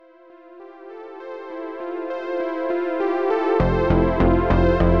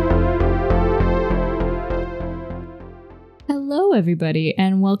everybody,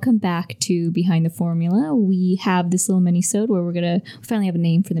 and welcome back to Behind the Formula. We have this little mini-sode where we finally have a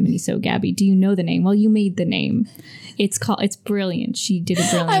name for the mini-sode. Gabby, do you know the name? Well, you made the name. It's brilliant. She did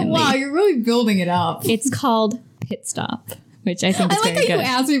it brilliantly. Wow, you're really building it up. It's called Pit Stop, which I think is very good. I like how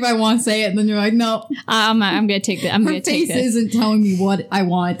you asked me if I want to say it, and then you're like, no. I'm going to take that. Her face isn't telling me what I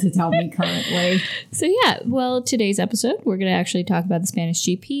want it to tell me currently. So yeah, well, today's episode, we're going to actually talk about the Spanish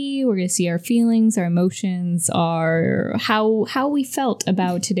GP. We're going to see our feelings, our emotions, how we felt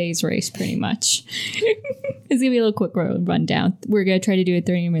about today's race, pretty much. It's going to be a little quick rundown. We're going to try to do it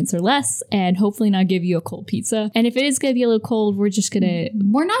 30 minutes or less, and hopefully not give you a cold pizza. And if it is going to be a little cold, we're just going to...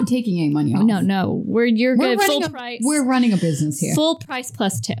 We're not taking any money off. No. You're going to full price. We're running a business here. Full price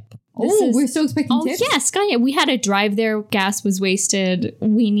plus tip. We're still expecting tips? Oh, yes, Scania. We had a drive there. Gas was wasted.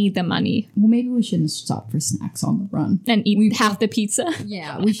 We need the money. Well, maybe we shouldn't stop for snacks on the run. And eat half the pizza.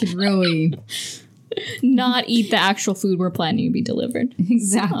 Yeah, we should really... not eat the actual food we're planning to be delivered.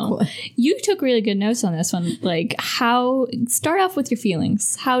 Exactly. So, you took really good notes on this one. Start off with your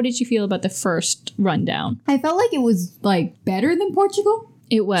feelings. How did you feel about the first rundown? I felt like it was, better than Portugal.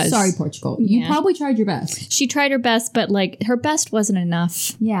 It was. Sorry, Portugal. You probably tried your best. She tried her best, but, her best wasn't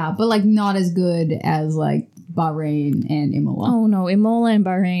enough. Yeah, but, not as good as, Bahrain and Imola. Oh, no. Imola and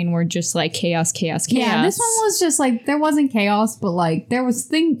Bahrain were just, chaos. Yeah, this one was just, there wasn't chaos, but, there was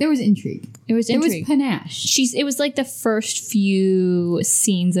intrigue. It was intrigue. It was panache. It was the first few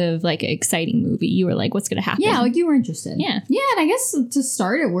scenes of an exciting movie. You were like, what's going to happen? Yeah, you were interested. Yeah. Yeah, and I guess to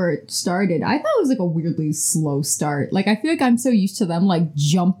start it where it started, I thought it was a weirdly slow start. I feel like I'm so used to them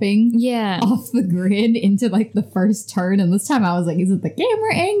jumping off the grid into the first turn. And this time I was like, is it the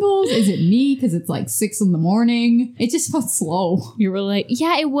camera angles? Is it me? Because it's 6 a.m. It just felt slow. You were like,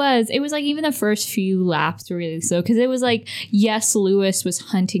 yeah, it was. It was even the first few laps were really slow. Because it was yes, Lewis was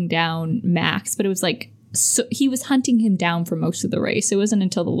hunting down Max, but it was so he was hunting him down for most of the race. It wasn't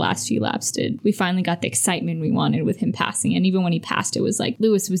until the last few laps we finally got the excitement we wanted with him passing. And even when he passed, it was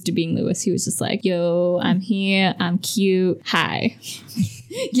Lewis was being Lewis. He was just yo, I'm here, I'm cute, hi.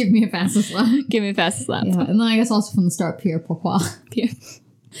 Give me a fastest lap. Give me a fastest lap. Yeah, and then I guess also from the start, Pierre Pourquoi. Pierre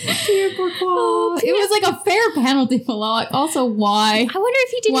Pourquoi. Oh, it was a fair penalty for also why? I wonder if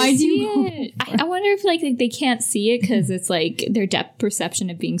he didn't see it. I wonder if they can't see it because it's their depth perception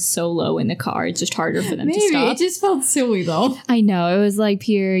of being so low in the car. It's just harder for them to stop. Maybe. It just felt silly though. I know. It was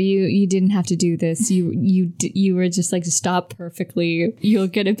Pierre, you didn't have to do this. You were just to stop perfectly. You're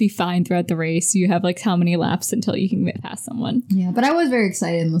gonna be fine throughout the race. You have how many laps until you can get past someone. Yeah, but I was very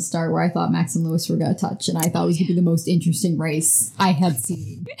excited in the start where I thought Max and Lewis were gonna touch, and I thought it was gonna be the most interesting race I had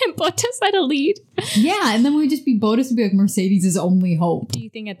seen. And Bottas had a lead. Yeah, and then Bottas would be Mercedes' only hope. Do you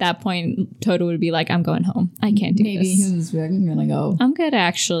think at that point Toto would be I'm going home. I can't do this. Maybe he was I'm gonna go. I'm gonna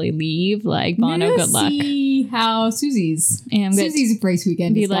actually leave. Bono, good luck. See how Susie's race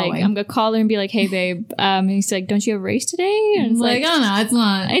weekend is going. I'm gonna call her and be hey babe. And he's don't you have a race today? And it's oh no, it's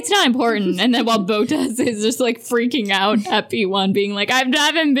not. It's not important. And then while Bottas is just freaking out at P1, being I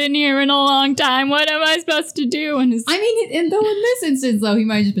haven't been here in a long time. What am I supposed to do? And in this instance though, he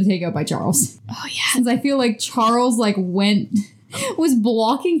might have just been taken out by Charles. Oh yeah. Since I feel Charles was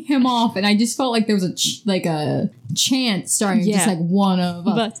blocking him off, and I just felt there was a chant starting just one of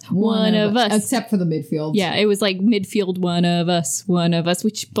us, one of us, except for the midfield. Yeah, it was midfield, one of us,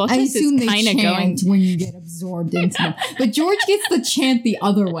 which Bottas is kind of going when you get absorbed into them. But George gets the chant the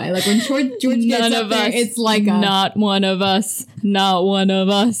other way. When George gets up there, it's not one of us, not one of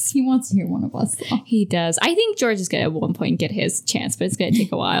us. He wants to hear one of us, though. He does. I think George is gonna at one point get his chance, but it's gonna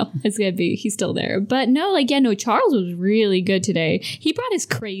take a while. He's still there. But no, Charles was really good today. He brought his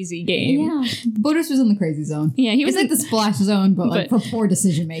crazy game. Yeah, Bottas was in the crazy zone. Yeah, he was the splash zone, but for poor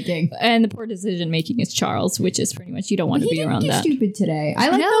decision making. And the poor decision making is Charles, which is pretty much you don't want to be around that. Stupid today. I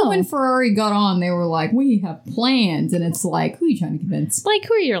that when Ferrari got on, they were we have plans, and it's who are you trying to convince?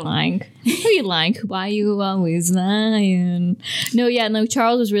 Who are you lying? Who are you lying? Why you always lying? No,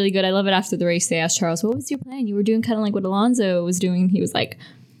 Charles was really good. I love it. After the race, they asked Charles, "What was your plan? You were doing kind of what Alonso was doing." He was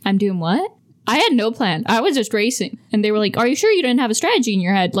 "I'm doing what?" I had no plan. I was just racing. And they were are you sure you didn't have a strategy in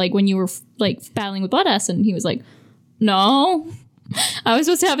your head when you were battling with Bottas? And he was no. I was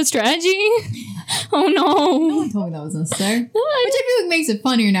supposed to have a strategy? Oh no. No one told me that was necessary. Which I feel makes it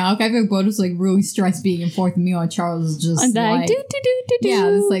funnier now. I feel Bottas really stressed being in fourth, and meanwhile Charles is just do. Yeah, it's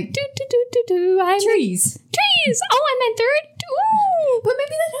trees. Oh, I'm in third. ooh. But maybe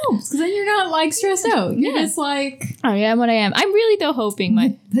that helps because then you're not like stressed out. You're just like, I am what I am. I'm really though hoping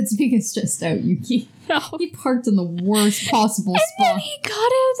But speaking of stressed out, Yuki, he parked in the worst possible spot. And then he got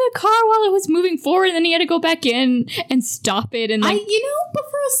out of the car while it was moving forward, and then he had to go back in and stop it. And like, but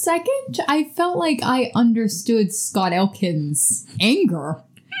for a second, I felt like I understood Scott Elkins' anger.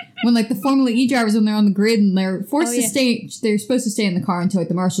 When like the Formula E drivers, when they're on the grid and they're forced to stay, they're supposed to stay in the car until like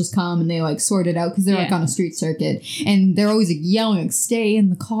the marshals come and they like sort it out because they're like on a street circuit and they're always like yelling like stay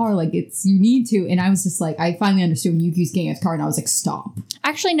in the car, like you need to. And I was just like, I finally understood when Yuki was getting out of the car and I was like, stop.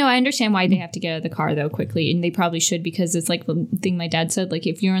 Actually, no, I understand why they have to get out of the car though quickly, and they probably should because it's like the thing my dad said, like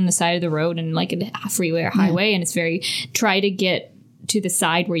if you're on the side of the road and like a freeway or highway and it's try to get to the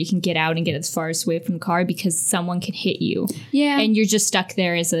side where you can get out and get as far away from the car because someone can hit you. Yeah. And you're just stuck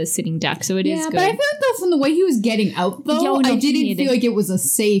there as a sitting duck. So it is good. But I feel like though from the way he was getting out though, I didn't feel like it was a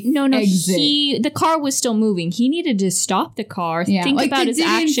safe exit. The car was still moving. He needed to stop the car, think about his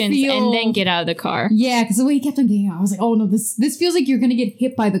actions, and then get out of the car. Yeah, because the way he kept on getting out, I was like, oh no, this feels like you're going to get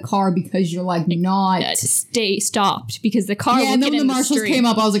hit by the car because you're like not... stopped because the car will and then when the marshals came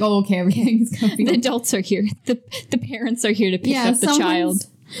up, I was like, oh, okay, everything is going to be... The adults are here. The parents are here to pick up the child.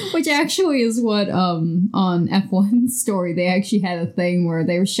 Which actually is what on F1's story, they actually had a thing where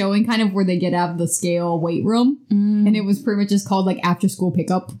they were showing kind of where they get out of the scale weight room. And it was pretty much just called like after school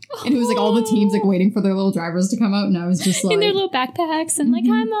pickup. And it was like all the teams like waiting for their little drivers to come out. And I was just like... In their little backpacks and like,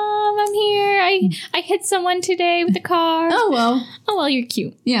 hi mom, I'm here. I hit someone today with the car. Oh well, you're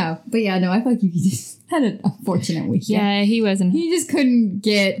cute. Yeah. But yeah, no, I thought you just had an unfortunate weekend. Yeah, he wasn't. He just couldn't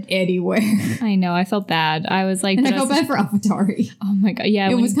get anywhere. I know. I felt bad. I was like... And I felt bad for AlphaTauri. Oh my God. Yeah.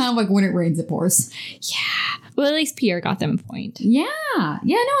 It was kind of like when it rains, it pours. Yeah. Well, at least Pierre got them a point. Yeah. Yeah,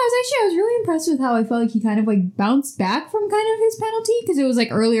 no, I was really impressed with how I felt like he kind of like bounced back from kind of his penalty. Because it was like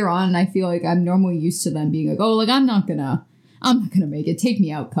earlier on, and I feel like I'm normally used to them being like, oh, like I'm not gonna make it. Take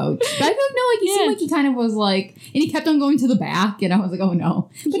me out, coach. But I feel like no, like he seemed like he kind of was like, and he kept on going to the back, and I was like, oh no.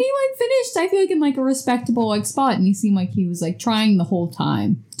 But he like finished, I feel like in like a respectable like spot, and he seemed like he was like trying the whole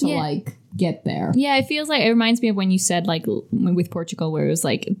time to like get there. Yeah, it feels like it reminds me of when you said like with Portugal, where it was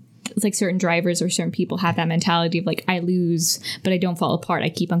like certain drivers or certain people have that mentality of like I lose, but I don't fall apart. I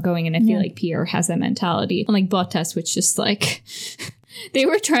keep on going, and I feel like Pierre has that mentality. Unlike Bottas, which just like. They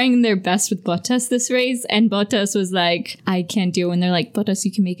were trying their best with Bottas this race, and Bottas was like, I can't do it. And they're like, Bottas,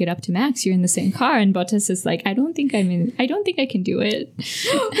 you can make it up to Max. You're in the same car. And Bottas is like, I don't think I can do it.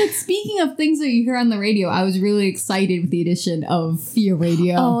 But speaking of things that you hear on the radio, I was really excited with the addition of FIA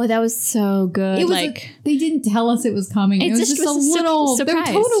Radio. Oh, that was so good. It was like they didn't tell us it was coming. It was just a little surprise.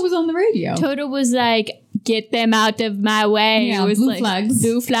 Toto was on the radio. Toto was like, get them out of my way. Yeah, it was blue like, flags.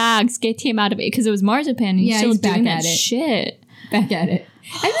 Blue flags. Get him out of it. Because it was Marzipan. And he's still doing that shit. Back at it.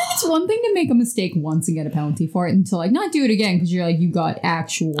 I think it's one thing to make a mistake once and get a penalty for it, and to like not do it again because you're like you got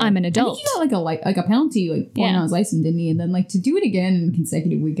actual. I'm an adult. I think he got like a penalty point on his license, didn't he? And then like to do it again in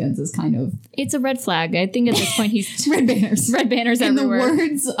consecutive weekends is kind of. It's a red flag. I think at this point he's red banners. Red banners everywhere. In the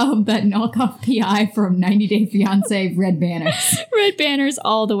words of that knockoff PI from 90 Day Fiancé, red banners. Red banners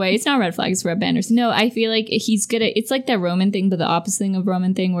all the way. It's not red flags, red banners. No, I feel like he's gonna. It's like that Roman thing, but the opposite thing of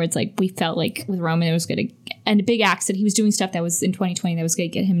Roman thing, where it's like we felt like with Roman it was gonna. And a big accident. He was doing stuff that was in 2020 that was going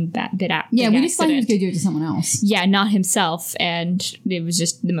to get him we just thought he was going to do it to someone else. Yeah, not himself. And it was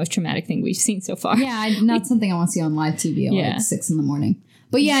just the most traumatic thing we've seen so far. Yeah, not something I want to see on live TV at like 6 a.m.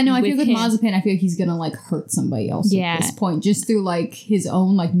 But yeah, no, I feel like with Mazepin, I feel like he's going to like hurt somebody else at this point. Just through like his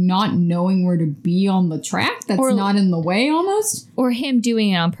own like not knowing where to be on the track that's not in the way almost. Or him doing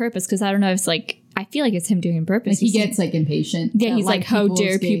it on purpose because I don't know if it's like I feel like it's him doing it on purpose. Like he gets like impatient. Yeah, he's like, how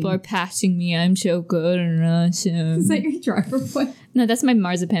dare people are passing me? I'm so good and awesome. Is that your driver voice? No, that's my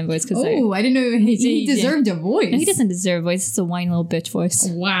Marzipan voice. Oh, I didn't know he deserved a voice. No, he doesn't deserve a voice. It's a whiny little bitch voice.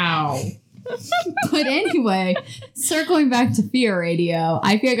 Wow. But anyway, circling back to FIA Radio,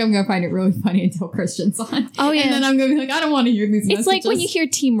 I feel like I'm going to find it really funny until Christian's on. Oh, yeah. And then I'm going to be like, I don't want to hear these messages. It's like when you hear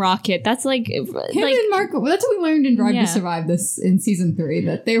Team Rocket. That's like... Him and Marco. That's what we learned in Drive to Survive this in season 3,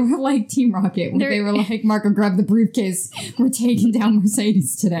 that they were like Team Rocket. Where they were like, Marco, grab the briefcase. We're taking down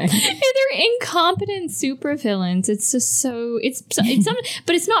Mercedes today. They're incompetent supervillains. It's just so... It's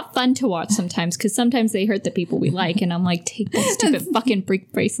but it's not fun to watch sometimes because sometimes they hurt the people we like. And I'm like, take that stupid fucking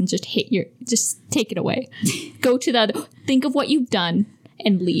brief brace and just take it away. Go to the other. Think of what you've done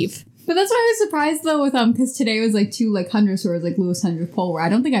and leave. But that's why I was surprised though with because today was like 2 like 100s where it was like Lewis 100th pole, where I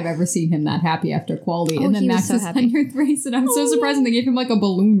don't think I've ever seen him that happy after quality. And then Max's 100th race, and I'm so surprised when they gave him like a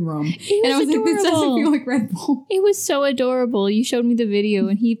balloon room. And I was like, this doesn't feel like Red Bull. It was so adorable. You showed me the video,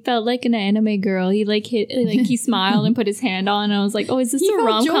 and he felt like an anime girl. He he smiled and put his hand on, and I was like, oh, is this a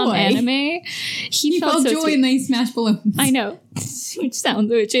rom-com anime? He felt so joy, sweet. And then he smashed balloons. I know.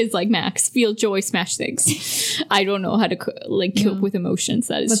 Which is like Max. Feel joy, smash things. I don't know how to cope with emotions.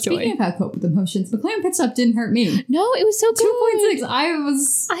 That is joy. Speaking of how to cope with emotions, McLaren pit stop didn't hurt me. No, it was so good. 2.6. I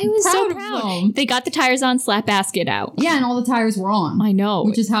was so proud. They got the tires on, slap basket out. Yeah, and all the tires were on. I know.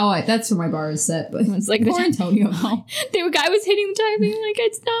 Which is how that's where my bar is set. But it's like poor Antonio. The guy was hitting the tire being like,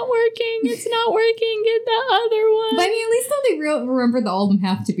 it's not working. It's not working. Get the other one. But I mean, at least though they remember that all of them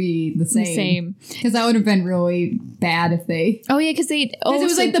have to be the same. Because that would have been really bad if they... Oh, yeah, because it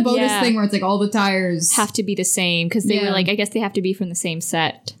was like the bonus thing where it's like all the tires... have to be the same. Because they were like, I guess they have to be from the same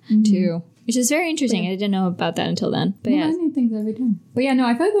set, too. Which is very interesting. I didn't know about that until then. But yeah. New things every time. But yeah, no,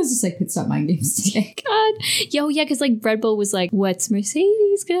 I feel like it was just like pit stop mind games today. God. Yeah, because like Red Bull was like, what's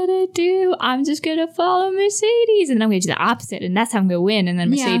Mercedes gonna do? I'm just gonna follow Mercedes. And then I'm gonna do the opposite. And that's how I'm gonna win. And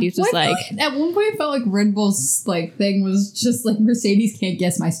then Mercedes was like... At one point, I felt like Red Bull's like thing was just like, Mercedes can't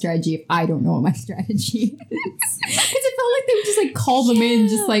guess my strategy if I don't know what my strategy is. Because it felt like they would just like call them in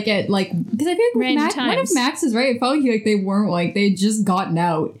just like at like... Because I feel like one of Max's, right? It felt like they weren't like, they had just gotten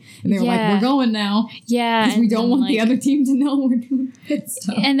out. And they were like, we're going now. Yeah. Because we don't want the other team to know we're doing pit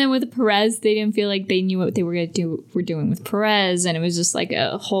stop. And then with Perez, they didn't feel like they knew what they were going to do. We're doing with Perez. And it was just like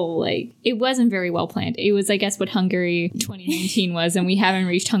a whole, like, it wasn't very well planned. It was, I guess, what Hungary 2019 was. And we haven't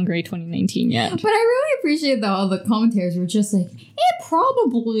reached Hungary 2019 yet. But I really appreciate though, all the commentators were just like, it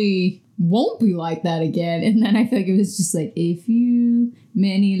probably won't be like that again. And then I feel like it was just like, a few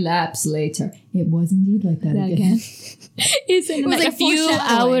many laps later, it was indeed like that again. It was like a few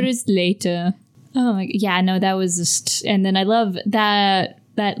hours later. Oh my, yeah, no, that was just, and then I love that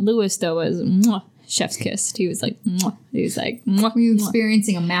Lewis though was chef's kiss. He was like, he was like, were you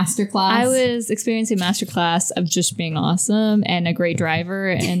experiencing a masterclass? I was experiencing a masterclass of just being awesome and a great driver.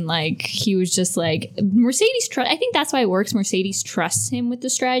 And like, he was just like, Mercedes I think that's why it works. Mercedes trusts him with the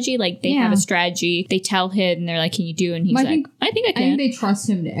strategy. Like they have a strategy, they tell him and they're like, can you do it? And he's I think I can. I think they trust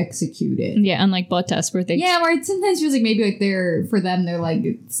him to execute it. Yeah. Unlike Bottas where where sometimes feels like maybe like they're like,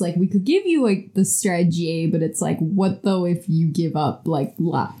 it's like, we could give you like the strategy A, but it's like, what though if you give up like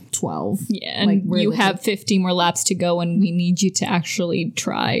lap 12? Yeah. And like, you have 50 more laps to go and we need you to actually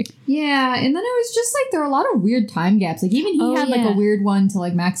try. Yeah, and then it was just like there were a lot of weird time gaps. Like even he had like a weird one to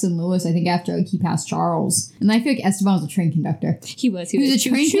like Max and Lewis, I think after like he passed Charles. And I feel like Esteban was a train conductor. He was a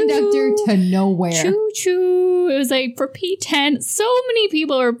train conductor to nowhere. Choo-choo. It was like for P10. So many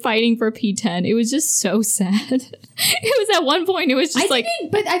people were fighting for P10. It was just so sad. It was at one point, it was just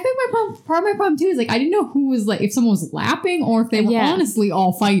but I think part of my problem too is like I didn't know who was like, if someone was lapping or if they were honestly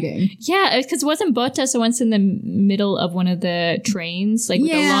all fighting. Yeah, because it wasn't Bottas once in the middle of one of the trains, like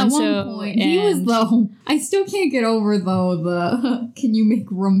with Alonso. At one point. He was though. I still can't get over though the can you make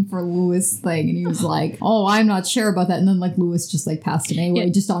room for Lewis thing, and he was like, oh, I'm not sure about that, and then like Lewis just like passed him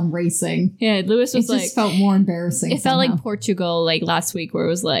anyway, just on racing. Yeah, Lewis was just felt more embarrassing. It felt like Portugal like last week, where it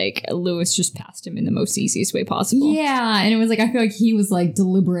was like Lewis just passed him in the most easiest way possible. Yeah, and it was like I feel like he was like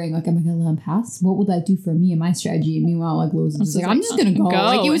deliberating, like, am I gonna let him pass? What will that do for me and my strategy? And meanwhile, like Lewis was just like, I'm just gonna go.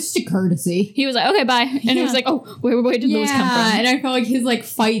 Like it was just a courtesy. He was like, okay, bye, and it was like, oh, where did Lewis come from? And I felt like his like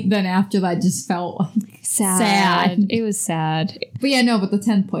fight then after that just felt like sad. It was sad. But yeah, no, but the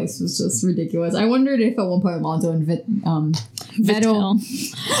 10th place was just ridiculous. I wondered if at one point Alonso and Vettel.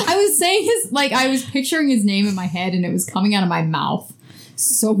 I was saying I was picturing his name in my head and it was coming out of my mouth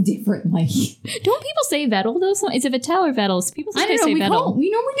so differently. Don't people say Vettel though? Is it Vettel or Vettel? People say Vettel.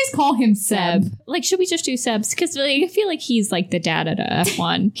 We normally just call him Seb. Like, should we just do Sebs? Because I feel like he's like the dad at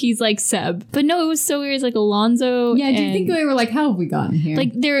F1. He's like Seb. But no, it was so weird. It's like Alonso. Yeah, do you think they were like, how have we gotten here?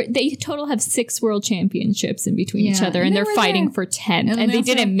 Like they total have 6 world championships in between each other, and they're fighting for 10, and they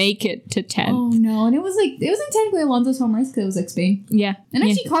didn't make it to 10. Oh no, and it wasn't technically Alonso's home race because it was like Spain. Yeah, and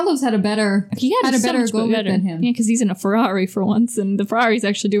actually Carlos had a better go than him. Yeah, because he's in a Ferrari for once, and the Ferrari's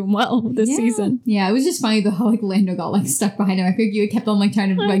actually doing well this season. Yeah, it was just funny though how like Lando got like stuck behind him. I think you kept on like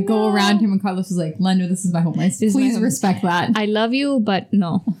trying to like go around him, and Carlos was like, Lando, this is my home race. Please respect that. I love you, but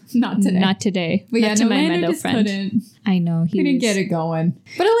no. Not today. But not to my Lando just friend. Couldn't. I know. He couldn't get it going.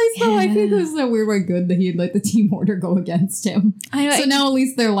 But at least though, I think it was a weird way good that he had like the team order go against him. I know. So now at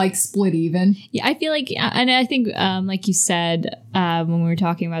least they're like split even. Yeah, I feel like, and I think like you said when we were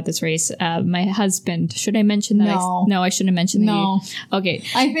talking about this race, my husband, should I mention that? No. I shouldn't mention that. Okay.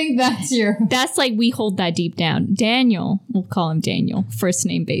 I think that's your... That's like, we hold that deep down. Daniel, we'll call him Daniel, first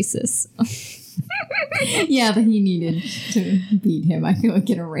name basis. Yeah, but he needed to beat him, I feel like,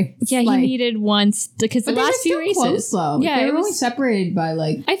 in a race. Yeah, like, he needed once, because the last few races. Close, though. Yeah, they were only separated by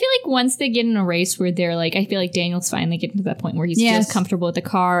like... I feel like once they get in a race where they're like, I feel like Daniel's finally getting to that point where he feels comfortable with the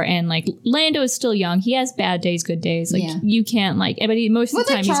car, and like Lando is still young. He has bad days, good days. Like you can't like, but most of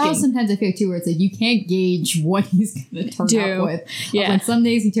the time Charles he's getting... sometimes I feel too, where it's like you can't gauge what he's gonna turn up with. Yeah, like some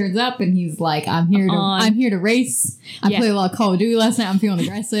days he turns up and he's like, I'm here to race. I played a lot of Call of Duty last night. I'm feeling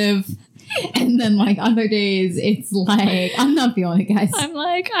aggressive. And then, like, other days, it's like, I'm not feeling it, guys. I'm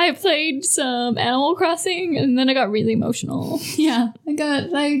like, I played some Animal Crossing, and then I got really emotional. Yeah.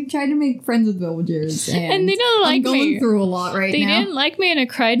 I tried to make friends with villagers, and they don't like me. I'm going through a lot now. They didn't like me, and I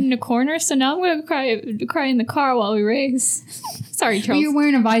cried in a corner, so now I'm going to cry in the car while we race. Sorry, Charles. But you're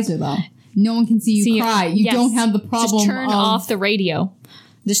wearing a visor, though. No one can see you cry. You don't have the problem. Just turn off the radio.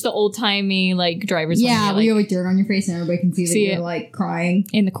 Just the old-timey, like, driver's where you have, like, dirt on your face, and everybody can see that you're, like, crying.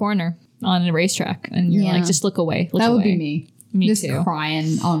 In the corner. On a racetrack, and you're like, just look away. That would be me. Me just too.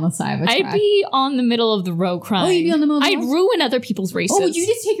 Crying on the side of a track. I'd be on the middle of the road crying. Oh, you'd be on the middle of the road? I'd ruin other people's races. Oh, would you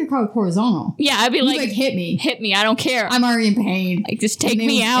just take your car horizontal? Yeah, I'd be like, hit me. Hit me. I don't care. I'm already in pain. Like, just take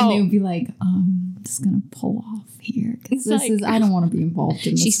me out. And they would be like, I'm just going to pull off here. Because I don't want to be involved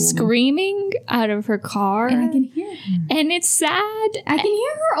in this. She's screaming out of her car. And I can hear her. And it's sad. I can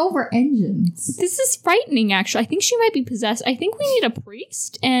hear her over engines. This is frightening, actually. I think she might be possessed. I think we need a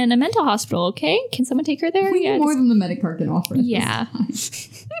priest and a mental hospital, okay? Can someone take her there? We need more than the medic car can offer. Yeah.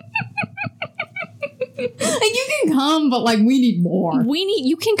 Like, you can come, but like we need more.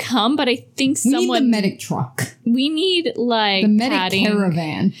 You can come, but I think we need the medic truck. We need like the medic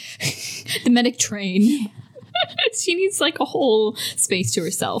caravan. The medic train. She needs like a whole space to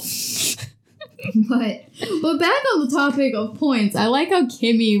herself. But back on the topic of points, I like how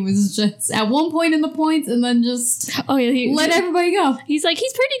Kimmy was just at one point in the points and then just let everybody go. He's like,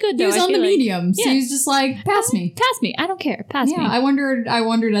 he's pretty good though. He was on the medium, so he was just like, pass me. I don't care. Pass me. Yeah, I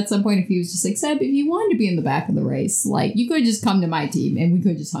wondered at some point if he was just like, Seb, if you wanted to be in the back of the race, like you could just come to my team and we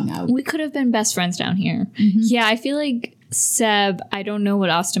could just hung out. We could have been best friends down here. Mm-hmm. Yeah, I feel like Seb, I don't know what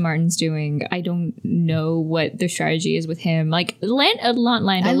Aston Martin's doing. I don't know what their strategy is with him. Like Lance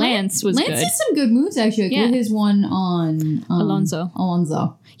was good. Lance did some good moves actually. Like his one on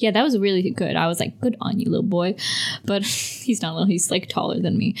Alonso. Yeah, that was really good. I was like, good on you, little boy. But he's not little. He's like taller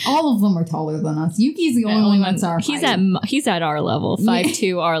than me. All of them are taller than us. Yuki's the only one that's our height. He's at our level,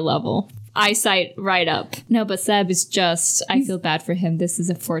 5'2", our level. Eyesight right up. No, but Seb is just, I feel bad for him. This is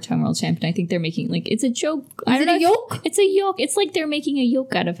a 4-time world champion. I think they're making like, it's a joke. Is it a yoke? It's a yoke. It's like they're making a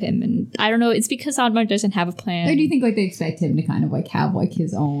yoke out of him. And I don't know. It's because Otmar doesn't have a plan. Or do you think like they expect him to kind of like have like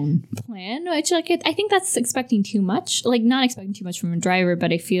his own plan? Which like, I think that's expecting too much. Like not expecting too much from a driver,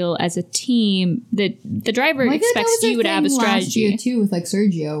 but I feel as a team that the driver expects you to have a strategy. Last year too with like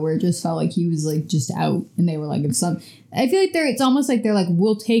Sergio, where it just felt like he was like just out and they were like, I feel like it's almost like they're like,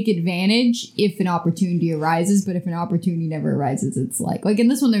 we'll take advantage if an opportunity arises, but if an opportunity never arises, it's like in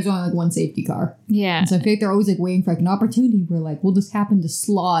this one, there's only like one safety car. Yeah. And so I feel like they're always like waiting for like an opportunity where like, we'll just happen to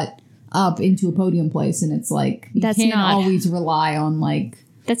slot up into a podium place. And it's like, you can't always rely on like.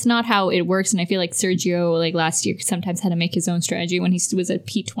 That's not how it works. And I feel like Sergio, like last year, sometimes had to make his own strategy when he was at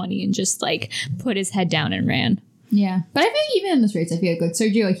P20 and just like put his head down and ran. Yeah. But I feel like even in this race, I feel like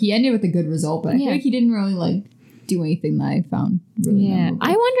Sergio, like he ended with a good result, but I feel like he didn't really like do anything that I found really memorable. I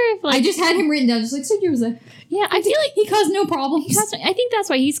wonder if like I just had him written down just like Sergio was like, yeah, I feel like he caused no problems. I think that's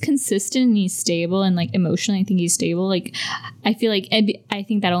why he's consistent and he's stable and like emotionally I think he's stable. Like I feel like I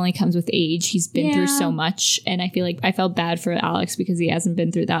think that only comes with age. He's been through so much and I feel like I felt bad for Alex because he hasn't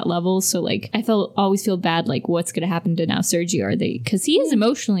been through that level. So like I always feel bad like what's gonna happen to now Sergio? Are they because he is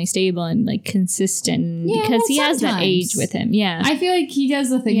emotionally stable and like consistent because he has that age with him. Yeah. I feel like he does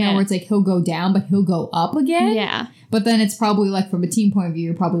the thing now where it's like he'll go down but he'll go up again. Yeah. But then it's probably like from a team point of view,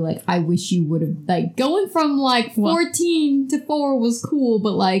 you're probably like, I wish you would have like going from like 14 to 4 was cool,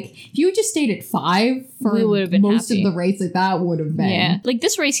 but like if you just stayed at 5 for most of the race, like that would have been. Yeah, like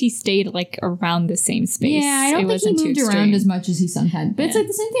this race he stayed like around the same space. Yeah, I don't think he moved around as much as he sometimes. But it's like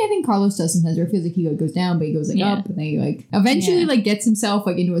the same thing I think Carlos does sometimes, where it feels like he goes down, but he goes like up, and then he like eventually like gets himself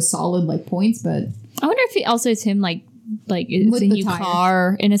like into a solid like points. But I wonder if it also is him like like it's With a the new tires.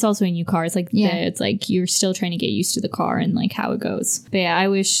 car, and it's also a new car. It's like Yeah. it's like you're still trying to get used to the car and like how it goes. But yeah, I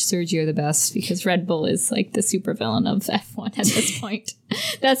wish Sergio the best because Red Bull is like the super villain of F1 at this point.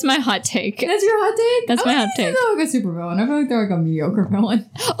 That's my hot take. That's your hot take? That's my hot take. They're like a super villain. I feel like they're like a mediocre villain.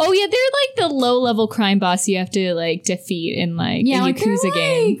 Oh yeah, they're like the low level crime boss you have to like defeat in like a like Yakuza they're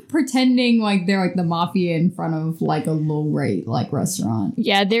game. like pretending like they're like the mafia in front of like a low rate like restaurant.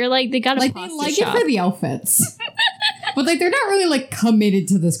 Yeah, they're like they got a Like they pasta like shop. it for the outfits. But like they're not really like committed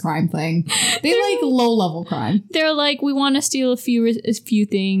to this crime thing. They like low level crime. They're like, we want to steal a few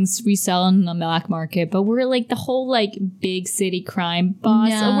things, resell on the black market, but we're like the whole like big city crime boss.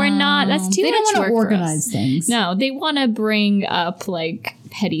 No, We're not. That's too they much don't work wanna for organize us. things. No, they want to bring up like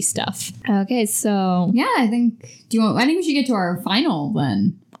petty stuff. Okay, so Yeah, I think I think we should get to our final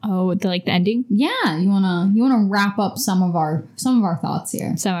then. the ending. Yeah, you wanna wrap up some of our thoughts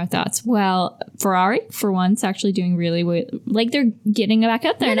here. Some of our thoughts. Well, Ferrari for once actually doing really like they're getting back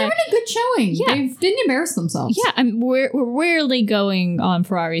up there. Yeah, they're having a good showing. Yeah. They didn't embarrass themselves. Yeah, we're rarely going on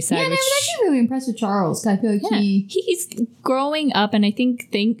Ferrari's side. Yeah, and I which, was actually really impressed with Charles. 'Cause I feel like he's growing up, and I think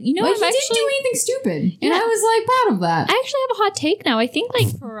you know like what, he didn't do anything stupid, and Yeah. I was like proud of that. I actually have a hot take now. I think like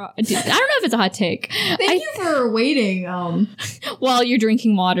I don't know if it's a hot take. Thank you for waiting. While you're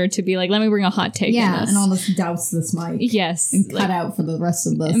drinking water to be like, let me bring a hot take. in this. and I'll just douse this mic. Yes, And like, cut out for the rest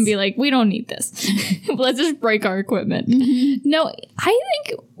of this. and be like, we don't need this. Let's just break our equipment. Mm-hmm. No, I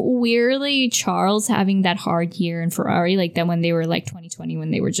think weirdly Charles having that hard year in Ferrari, like that when they were like 2020,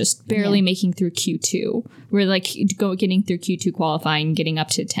 when they were just barely making through Q2, we're like getting through Q2 qualifying, getting up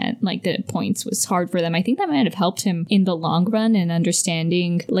to 10, like the points was hard for them. I think that might have helped him in the long run and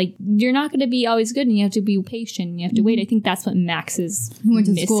understanding like you're not going to be always good and you have to be patient and you have to wait. I think that's what Max is he went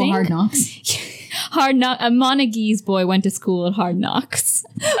to missing. school Hard Knocks. Hard Knock. A Monaghy's boy went to school at Hard Knocks.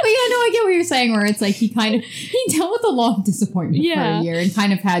 But yeah, no, I get what you're saying. Where it's like he dealt with a lot of disappointment for a year and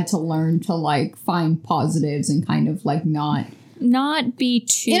kind of had to learn to like find positives and kind of like not be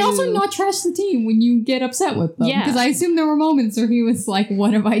too, and also not trash the team when you get upset with them. Yeah. Because I assume there were moments where he was like,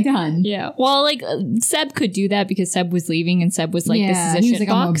 "What have I done?" Yeah. Well, like Seb could do that because Seb was leaving and Seb was like, "This is a he was shit like,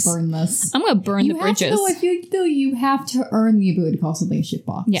 box. I'm gonna burn this. I'm gonna burn the You have bridges." to, though, I feel like though you have to earn the ability to call something a shit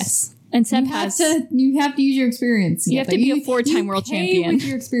box. Yes. And Seb You have to use your experience. You have to be a 4-time world champion with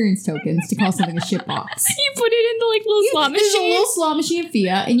your experience tokens to call something a shit box. You put it into like little slot There's a machines. little slot machine at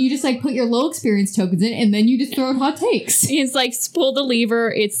FIA, and you just like put your little experience tokens in, and then you just throw in hot takes. It's like pull the lever.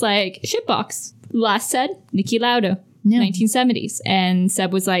 It's like shit box. Last said Niki Lauda. Yeah. 1970s. And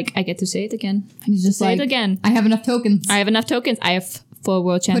Seb was like, I get to say it again. He's just Say like, it again. I have enough tokens. I have enough tokens. I have 4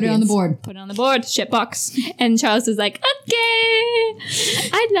 world champions. Put it on the board. Put it on the board. Shitbox. And Charles is like, okay,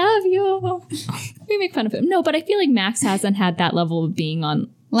 I love you. We make fun of him. No, but I feel like Max hasn't had that level of being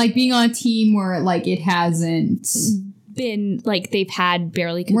on. Like being on a team where like it hasn't been like they've had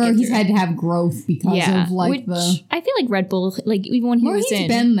barely could where get he's through. had to have growth because of like which I feel like Red Bull, like even when he where was he's in,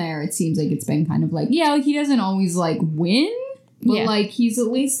 been there, it seems like it's been kind of like like he doesn't always like win, but like he's at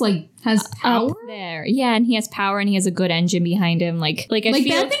least like has power up there. Yeah, and he has power and he has a good engine behind him. Like I like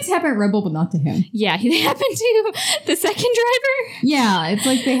feel bad things happen at Red Bull, but not to him. Yeah, they happen to the second driver. Yeah, it's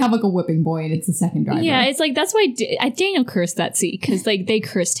like they have like a whipping boy and it's the second driver. Yeah, it's like that's why Daniel cursed that seat because like they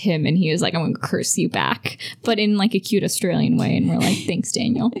cursed him and he was like, I'm gonna curse you back, but in like a cute Australian way. And we're like, thanks,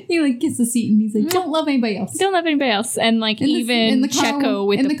 Daniel. He like gets the seat and he's like, don't love anybody else. Don't love anybody else. And like even Checo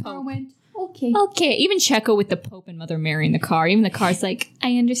with the car Pope. went, Okay, even Checo with the Pope and Mother Mary in the car. Even the car's like,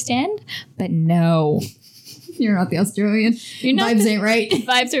 I understand, but no. You're not the Australian. You're not Vibes ain't right.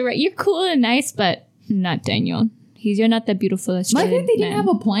 Vibes are right. You're cool and nice, but not Daniel. You're not that beautiful Australian. I think they didn't have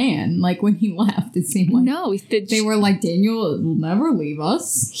a plan. Like when he left, it seemed like no. they were like, Daniel will never leave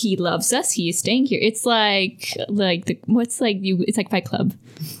us. He loves us. He is staying here. It's like what's like you? It's like Fight Club,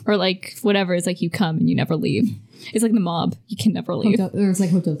 or like whatever. It's like you come and you never leave. It's like the mob. You can never leave. There's like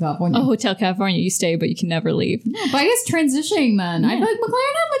Hotel California. Oh, Hotel California. You stay, but you can never leave. Yeah, but I guess transitioning then. I feel like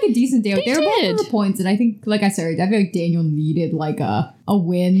McLaren had like a decent day. They were both at the points, and I think, like I said, I feel like Daniel needed like a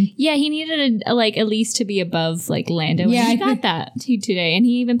win. Yeah, he needed like at least to be above like Lando. Yeah, and he got that today, and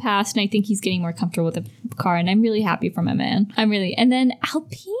he even passed. And I think he's getting more comfortable with the car, and I'm really happy for my man. And then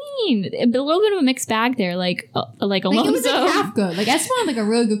Alpine, a little bit of a mixed bag there. Like Alonso, Like, it was like half good. Like Esteban had like a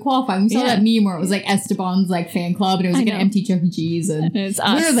really good qualifying. We saw that meme where it was like Esteban's like fan club, and it was like an empty Chuck E. Cheese, and it's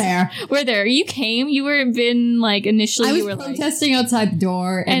us. We're there. You came. You were been like initially. I was you were protesting outside the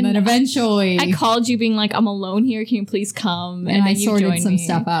door, and then eventually I called you, being like, "I'm alone here. Can you please come?" And I then you sorted some me.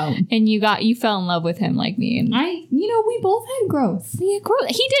 stuff out. And you fell in love with him like me. And we both had growth. We had growth.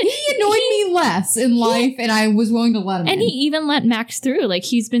 He did. He annoyed me less in life, and I was willing to let him. And he even let Max through. Like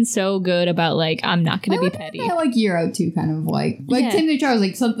he's been been so good about like, I'm not going to be petty. I like year out too, kind of like Timothy Charles,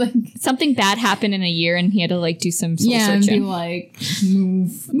 like something bad happened in a year and he had to like do some soul searching. And be like,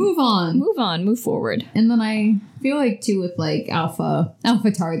 move forward. And then I feel like too with like Alpha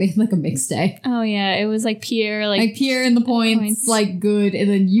Tar, they had like a mixed day. Oh yeah, it was like Pierre Pierre in the points like good, and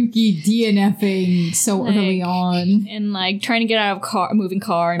then Yuki DNFing so early on and like trying to get out of moving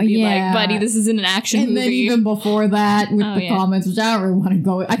car and be like, buddy, this isn't an action movie. And then even before that with the comments, which I don't really want to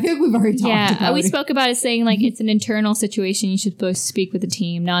go. I feel like we've already talked about. We spoke about it saying like it's an internal situation. You should both speak with the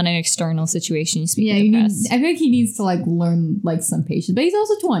team, not an external situation. You speak with the press. I think he needs to like learn like some patience, but he's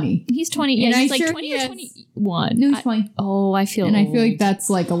also 20. He's 20. Yeah, he's like 20 or 21. No, he's 20. I feel old. I feel like that's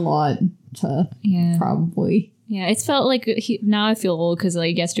like a lot to probably. Yeah, it's felt like now I feel old because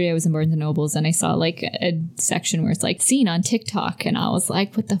like yesterday I was in Barnes & Noble's and I saw like a section where it's like seen on TikTok and I was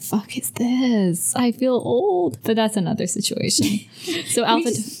like, what the fuck is this? I feel old. But that's another situation. So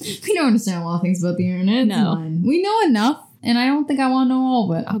we don't understand a lot of things about the internet. No. We know enough. And I don't think I want to know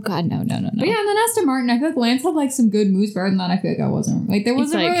all of it. Oh, God, no. But yeah, and then Aston Martin, I feel like Lance had like some good moves. Better than that, I feel like I wasn't. Like, there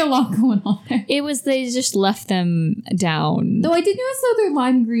wasn't really a lot going on there. It was, they just left them down. Though I did notice, though, they're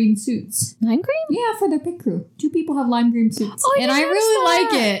lime green suits. Lime green? Yeah, for their pit crew. 2 people have lime green suits. Oh, and I really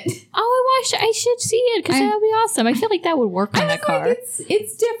like it. Oh, I should see it because that would be awesome. I feel like that would work on that car. Like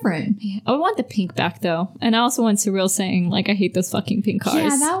it's different. Yeah. I want the pink back, though. And I also want Cyril saying, like, I hate those fucking pink cars.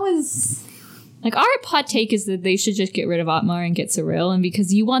 Yeah, that was... Like, our hot take is that they should just get rid of Otmar and get Cyril, and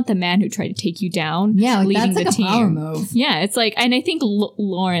because you want the man who tried to take you down, leading that's the team. A power move. Yeah, it's like, and I think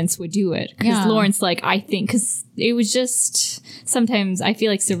Lawrence would do it because Lawrence, like, I think because it was just sometimes I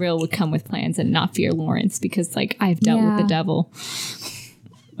feel like Cyril would come with plans and not fear Lawrence because like I've dealt with the devil.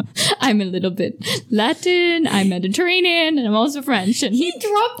 I'm a little bit Latin, I'm Mediterranean, and I'm also French. And he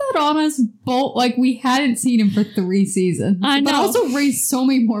dropped that on us both like we hadn't seen him for 3 seasons. I know. But also raised so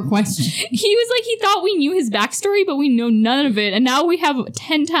many more questions. He was like, he thought we knew his backstory, but we know none of it. And now we have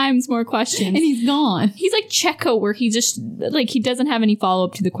 10 times more questions. And he's gone. He's like Checo, where he just, like, he doesn't have any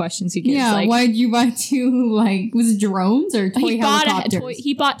follow-up to the questions he gives. Yeah, like, why did you buy 2, like, was it drones or toy helicopters?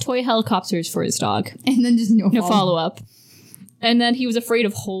 He bought toy helicopters for his dog. And then just no follow-up. And then he was afraid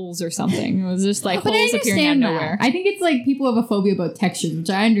of holes or something. It was just like holes appearing out of nowhere. I think it's like people have a phobia about textures,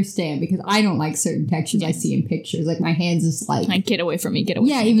 which I understand because I don't like certain textures I see in pictures. Like my hands just like get away from me, get away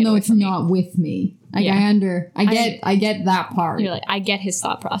from me. Yeah, even though it's not with me. Like I get that part. You're like, I get his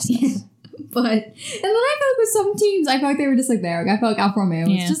thought process. But and then I feel like with some teams, I felt like they were just like there. Like I felt like Alfa Romeo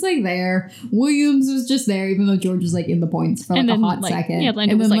was just like there. Williams was just there, even though George was like in the points for like a hot second. Yeah,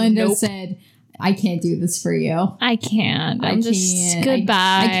 and then Lando said, I can't do this for you. I can't.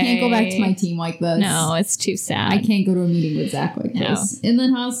 Goodbye. I can't go back to my team like this. No, it's too sad. I can't go to a meeting with Zach like this. And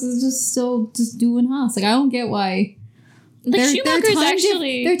then Haas is just doing Haas. Like I don't get why. Like Schumacher's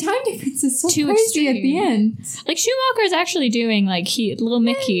actually their time difference is so crazy at the end. Like Schumacher's actually doing like little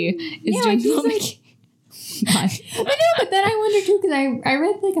Mickey is doing little Mickey. But then I wonder too because I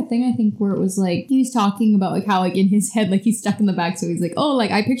read like a thing I think where it was like he was talking about like how like in his head like he's stuck in the back, so he's like, oh,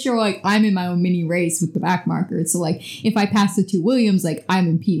 like I picture like I'm in my own mini race with the back marker, so like if I pass the 2 Williams, like I'm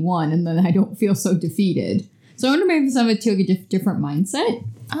in P1 and then I don't feel so defeated. So I wonder maybe some of it took a different mindset.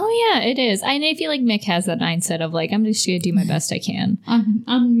 Oh, yeah, it is. And I feel like Mick has that mindset of, like, I'm just going to do my best I can.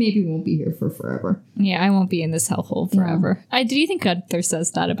 Maybe won't be here for forever. Yeah, I won't be in this hellhole forever. Yeah. Do you think Gunther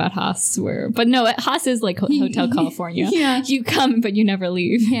says that about Haas? But no, Haas is like Hotel California. Yeah. You come, but you never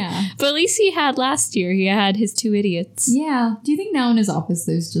leave. Yeah. But at least he had last year, he had his 2 idiots. Yeah. Do you think now in his office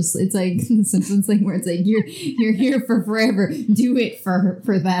there's just, it's like the Simpsons thing where it's like, you're here for forever. Do it for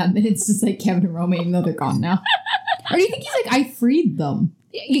them. And it's just like Kevin and Roman, even though they're gone now. Or do you think he's like, I freed them?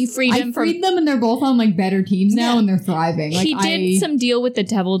 You freed them and they're both on like better teams now and they're thriving. Like, he did some deal with the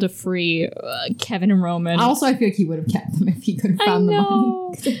devil to free Kevin and Roman. Also, I feel like he would have kept them if he could have found the money.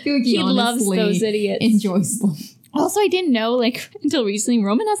 I feel like he loves those idiots. Enjoys them. Also, I didn't know, like, until recently,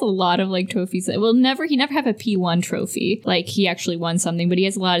 Roman has a lot of, like, trophies. He never have a P1 trophy. Like, he actually won something, but he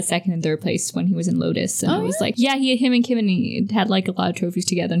has a lot of second and third place when he was in Lotus. And it was like, him and Kim had, like, a lot of trophies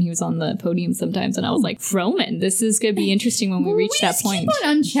together, and he was on the podium sometimes. And I was like, Roman, this is going to be interesting when we reach that point.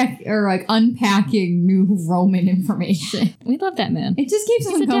 Keep on unpacking new Roman information. We love that man. It just keeps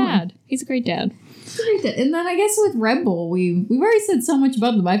on going. Dad. He's a great dad. And then I guess with Red Bull, we've already said so much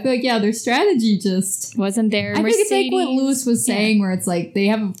about them. I feel like, their strategy just wasn't there. I think it's like what Lewis was saying, where it's like they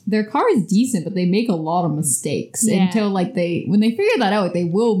have their car is decent, but they make a lot of mistakes until like when they figure that out, they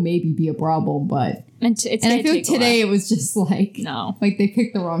will maybe be a problem. But And it's and I feel like today it was just like, no. Like they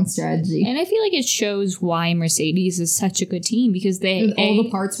picked the wrong strategy. And I feel like it shows why Mercedes is such a good team because all the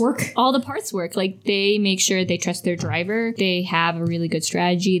parts work. All the parts work. Like they make sure they trust their driver. They have a really good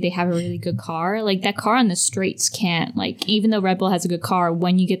strategy. They have a really good car. Like that car on the straights can't, like, even though Red Bull has a good car,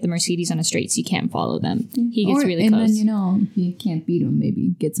 when you get the Mercedes on the straights, you can't follow them. He gets really close. And then, if you can't beat them,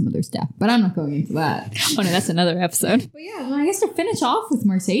 maybe get some other stuff. But I'm not going into that. Oh no, that's another episode. But yeah, well, I guess to finish off with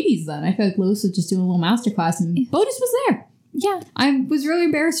Mercedes then, I feel like Lewis was just doing a little masterclass and Bottas was there. Yeah. I was really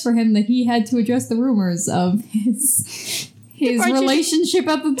embarrassed for him that he had to address the rumors of his relationship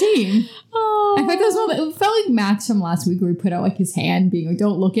at the team. Oh. I felt it felt like Max from last week where he put out like his hand being like,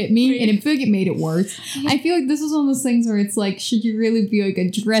 don't look at me. And I feel like it made it worse. I feel like this was one of those things where it's like, should you really be like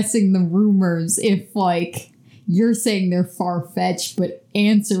addressing the rumors if like you're saying they're far-fetched, but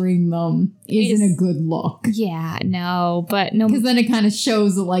answering them isn't a good look? Yeah, no, but no. Because then it kind of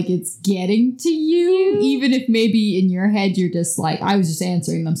shows that like it's getting to you, even if maybe in your head you're just like, I was just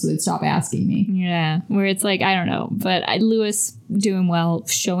answering them so they'd stop asking me. Yeah, where it's like, I don't know, but Lewis doing well,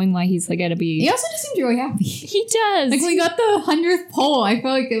 showing why he's like gotta be. He also just seems really happy. He does. Like when he got the 100th pole, I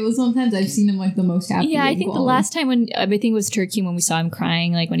felt like it was sometimes I've seen him like the most happy. Yeah, I think the last time when I think it was Turkey when we saw him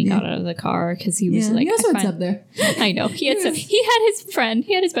crying, like when he got out of the car because he was like, he also what's up there. I know he had his friend,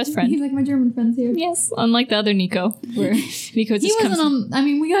 he had his best friend. He's like, my German friend's here. Yes, unlike the other Nico, where Nico just he wasn't on. I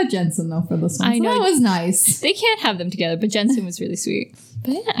mean, we got Jensen though for this one. I know, that was nice. They can't have them together, but Jensen was really sweet.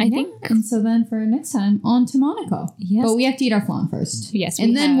 But yeah, I think. And so then for next time, on to Monaco. Yes. But we have to eat our flan first. Yes.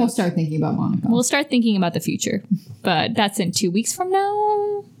 And then we'll start thinking about Monaco. We'll start thinking about the future. But that's in 2 weeks from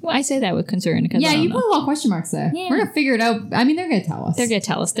now. Well, I say that with concern. Because you put a lot of question marks there. Yeah. We're going to figure it out. I mean, they're going to tell us. They're going to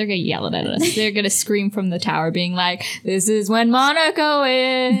tell us. They're going to yell it at us. They're going to scream from the tower being like, this is when Monaco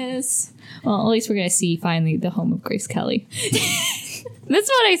is. Well, at least we're going to see finally the home of Grace Kelly. That's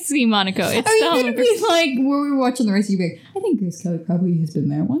what I see, Monaco. It's Are you going to be like, where we were watching the race, you'd be like, I think Grace Kelly probably has been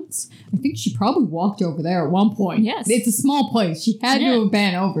there once. I think she probably walked over there at one point. Yes. It's a small place. She had to have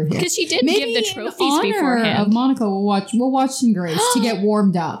been over here. Because she did give the trophies beforehand. Maybe in honor of Monaco, we'll watch some Grace to get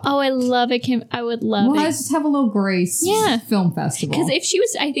warmed up. Oh, I love it, Kim. I would love it. Well, let's just have a little Grace film festival. Because if she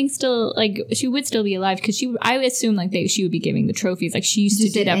was, I think still, like, she would still be alive. Because I would assume, like, she would be giving the trophies. Like, she used to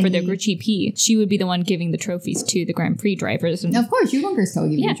do that for the GP. She would be the one giving the trophies to the Grand Prix drivers. And, of course, you want Grace Kelly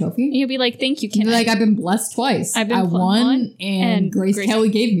giving you a trophy. You'll be like, thank you, Kim. Like, I've been blessed twice. I won, and Grace Kelly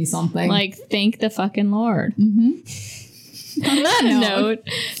gave me something. Like, thank the fucking Lord. Mm-hmm. On that note,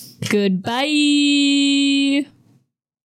 goodbye.